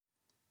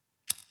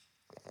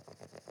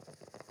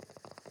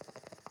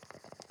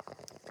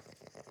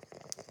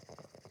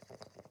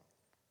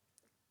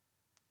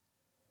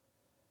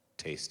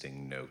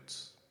Tasting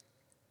notes.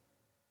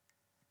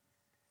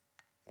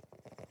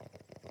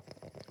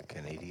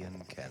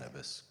 Canadian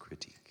Cannabis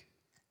Critique.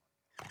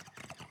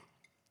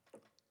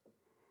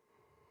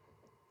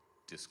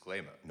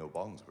 Disclaimer: no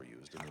bongs were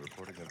used in the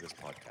recording of this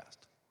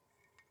podcast.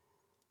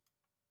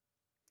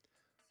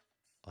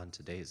 On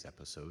today's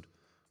episode,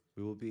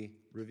 we will be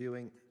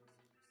reviewing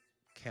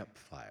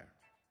Campfire.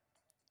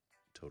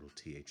 Total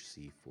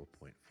THC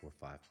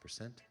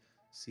 4.45%,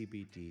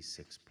 CBD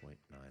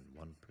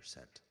 6.91%.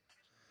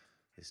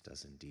 This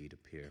does indeed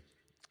appear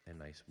a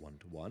nice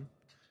one-to-one.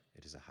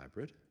 It is a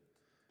hybrid,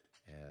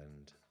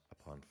 and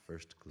upon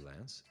first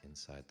glance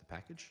inside the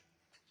package,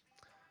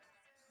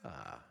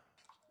 a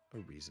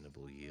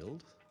reasonable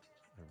yield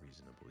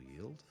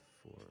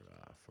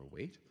for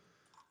weight,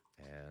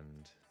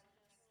 and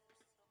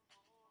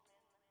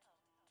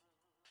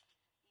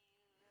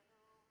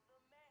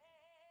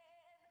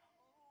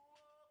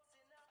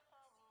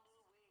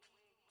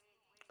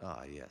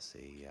yes,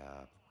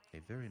 a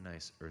very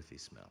nice earthy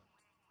smell,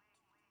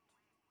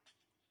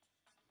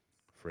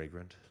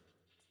 fragrant,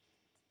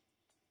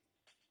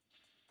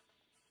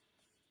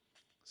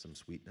 some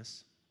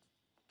sweetness,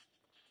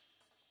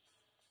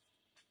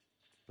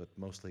 but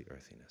mostly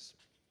earthiness.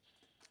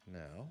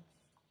 Now,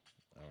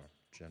 our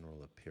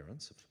general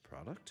appearance of the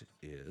product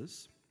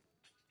is,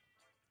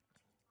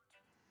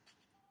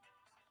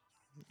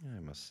 I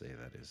must say,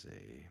 that is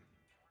a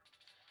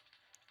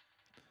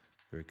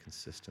very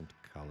consistent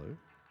color,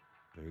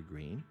 very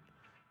green,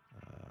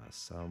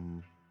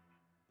 some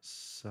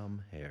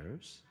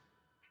hairs,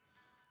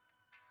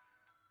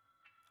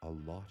 a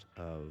lot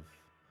of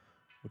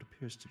what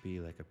appears to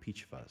be like a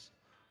peach fuzz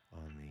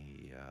on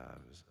the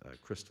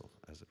crystal,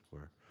 as it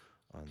were,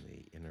 on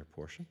the inner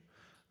portion.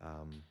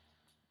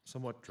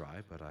 Somewhat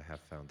dry, but I have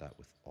found that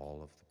with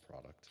all of the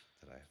product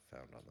that I have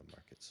found on the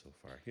market so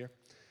far here.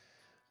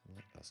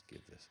 Let us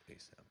give this a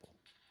sample.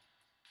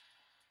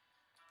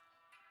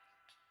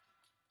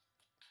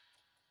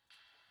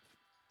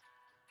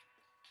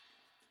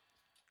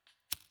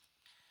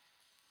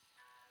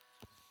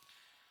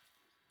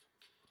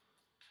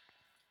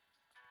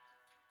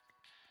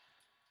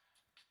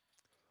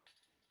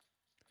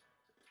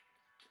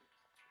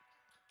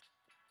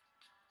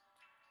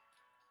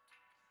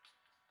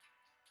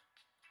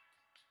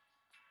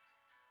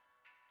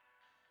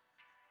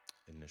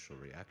 Initial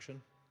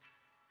reaction.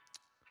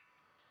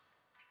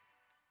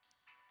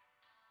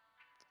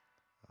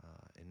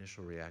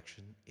 Initial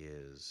reaction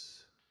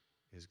is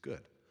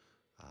good.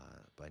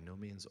 By no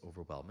means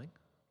overwhelming.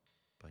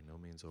 By no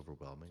means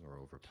overwhelming or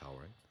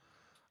overpowering.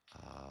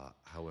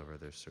 However,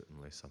 there's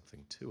certainly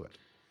something to it.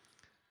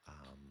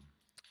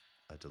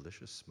 A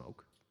delicious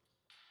smoke,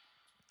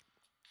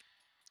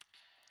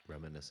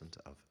 reminiscent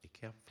of a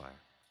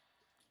campfire.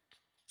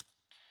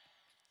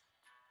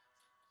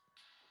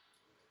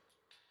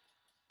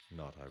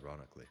 Not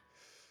ironically,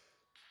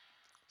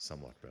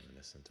 somewhat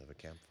reminiscent of a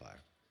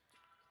campfire.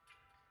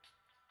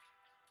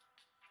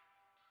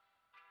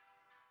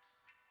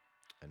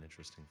 An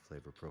interesting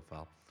flavor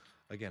profile.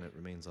 Again, it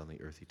remains on the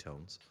earthy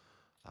tones.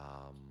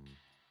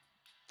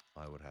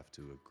 I would have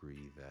to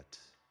agree that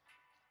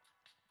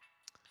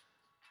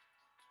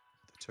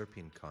the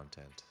terpene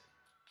content,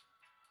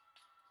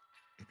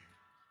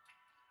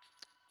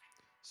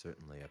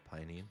 certainly a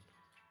pinene,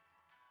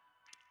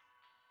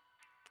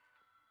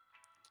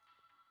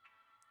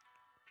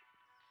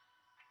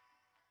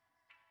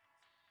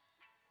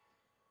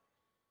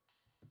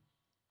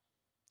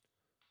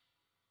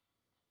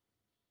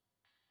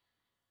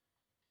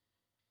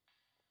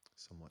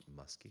 somewhat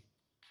musky.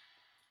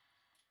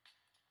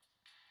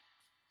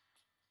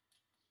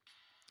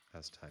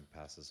 As time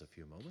passes a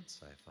few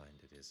moments, I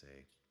find it is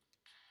a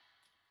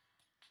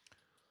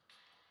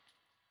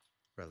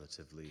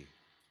relatively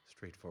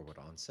straightforward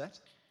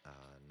onset.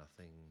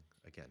 Nothing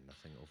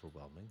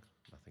overwhelming,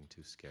 nothing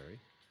too scary.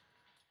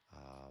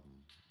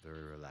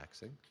 Very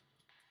relaxing.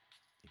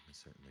 You can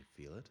certainly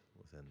feel it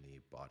within the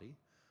body.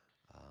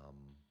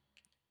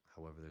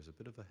 However, there's a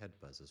bit of a head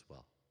buzz as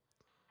well.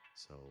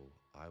 So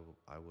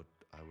I would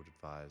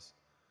advise,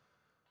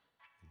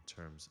 in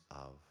terms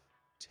of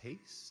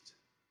taste,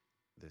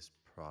 this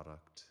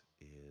product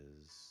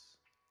is,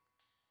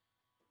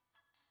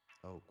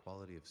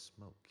 quality of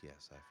smoke.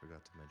 Yes, I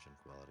forgot to mention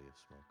quality of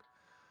smoke.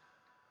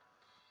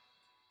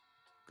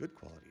 Good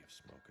quality of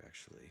smoke,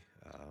 actually.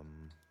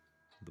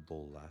 The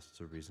bowl lasts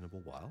a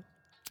reasonable while.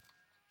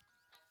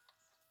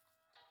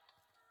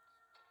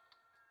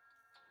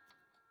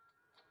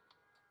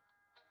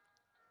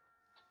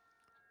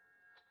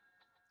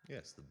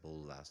 Yes, the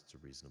bowl lasts a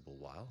reasonable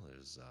while.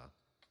 There's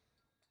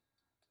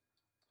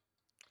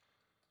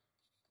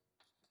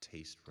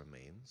taste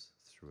remains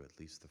through at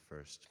least the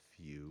first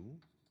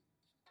few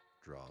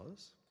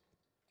draws.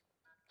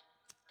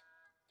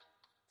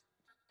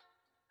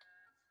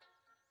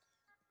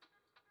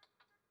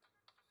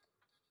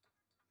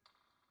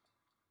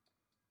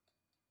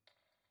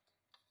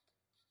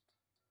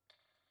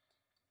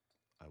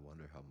 I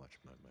wonder how much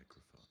my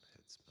microphone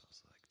head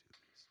smells like,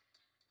 doobies.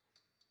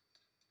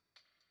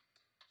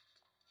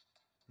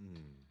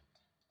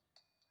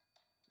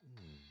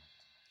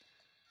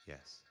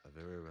 Yes, a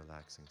very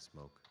relaxing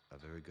smoke, a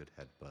very good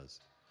head buzz.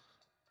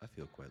 I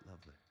feel quite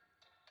lovely.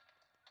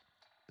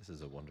 This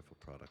is a wonderful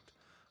product.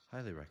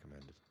 Highly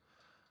recommended.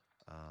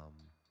 Um,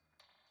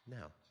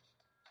 Now,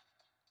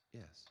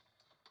 yes,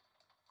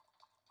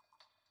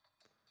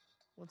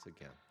 once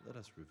again, let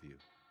us review.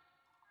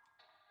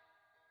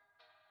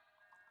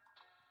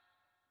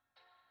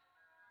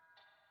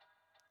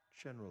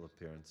 General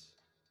appearance,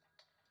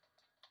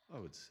 I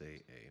would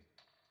say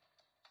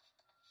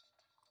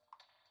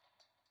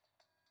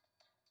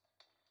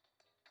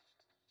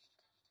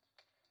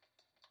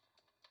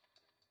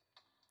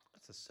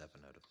that's a 7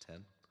 out of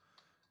 10.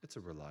 It's a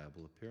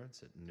reliable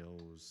appearance. It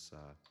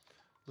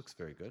looks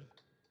very good.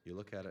 You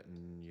look at it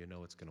and you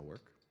know it's going to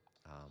work.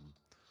 Um,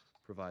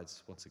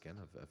 Provides, once again,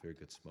 a very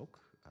good smoke,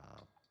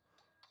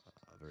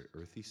 a very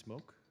earthy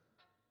smoke,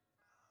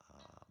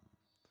 um,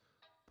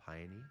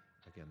 piney.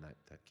 Again,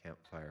 that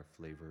campfire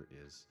flavor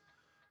is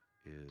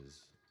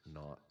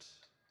not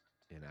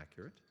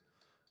inaccurate.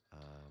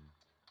 Um,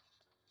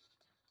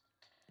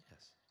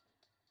 yes.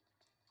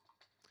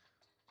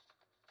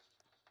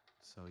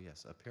 So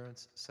yes,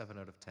 appearance 7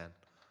 out of 10.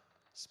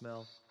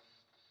 Smell,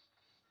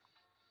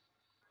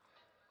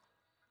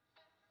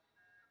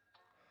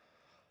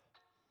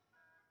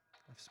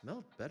 I've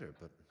smelled better,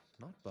 but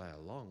not by a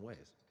long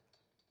ways.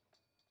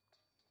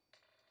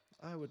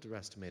 I would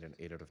estimate an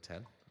 8 out of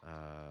 10.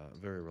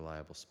 Very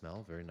reliable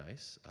smell, very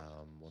nice.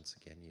 Once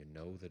again, you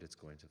know that it's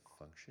going to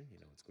function, you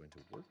know it's going to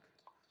work.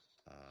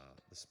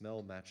 The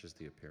smell matches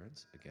the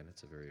appearance. Again,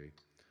 it's a very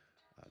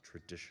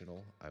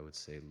traditional, I would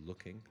say,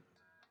 looking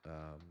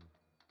um,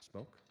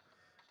 smoke.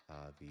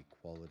 The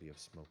quality of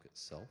smoke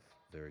itself,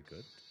 very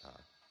good.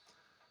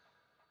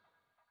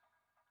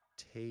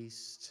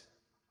 Taste,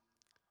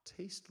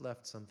 taste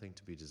left something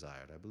to be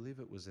desired. I believe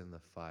it was in the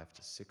 5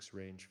 to 6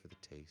 range for the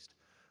taste.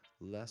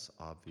 Less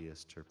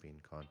obvious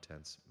terpene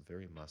contents,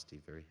 very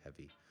musty, very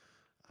heavy.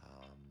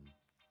 Um,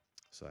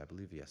 so I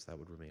believe, yes, that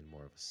would remain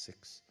more of a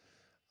 6.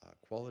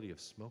 Quality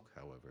of smoke,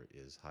 however,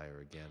 is higher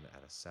again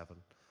at a 7.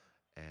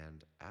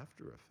 And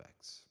after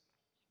effects,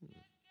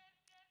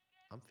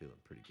 I'm feeling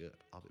pretty good.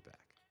 I'll be back.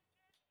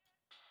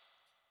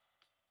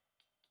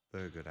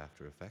 Very good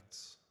after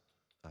effects.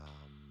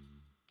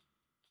 Um,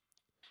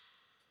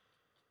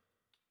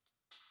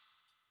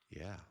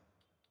 yeah,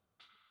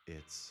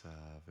 it's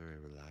very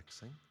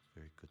relaxing,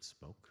 very good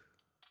smoke,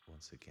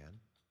 once again.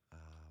 Um,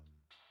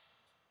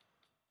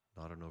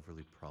 Not an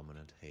overly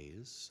prominent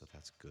haze, so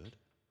that's good.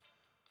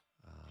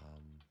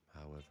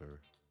 However,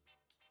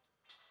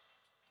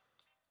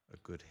 a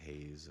good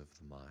haze of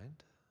the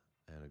mind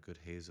and a good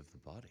haze of the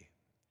body.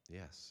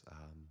 Yes.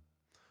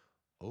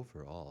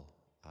 Overall,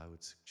 I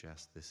would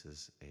suggest this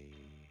is a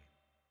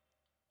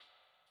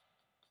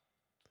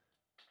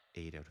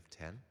 8 out of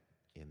 10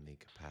 in the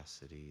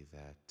capacity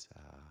that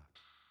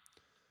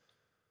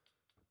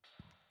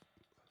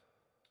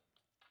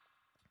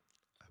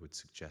I would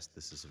suggest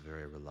this is a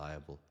very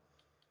reliable.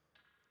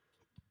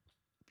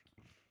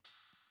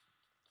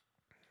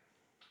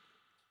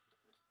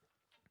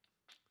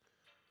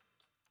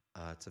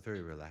 It's a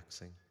very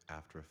relaxing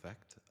after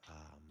effect.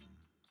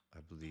 I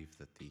believe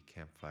that the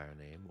campfire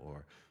name,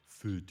 or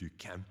feu du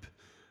camp,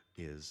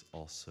 is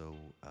also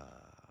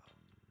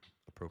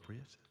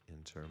appropriate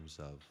in terms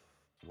of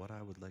what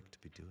I would like to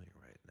be doing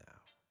right now.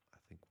 I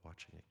think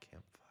watching a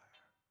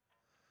campfire.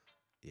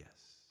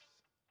 Yes,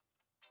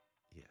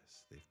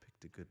 yes, they've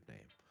picked a good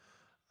name.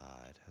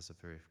 It has a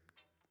very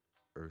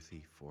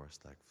earthy,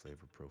 forest like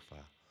flavor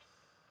profile.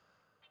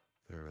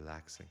 Very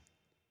relaxing,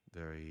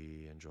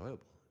 very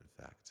enjoyable,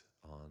 in fact,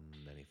 on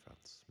many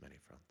fronts, many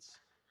fronts.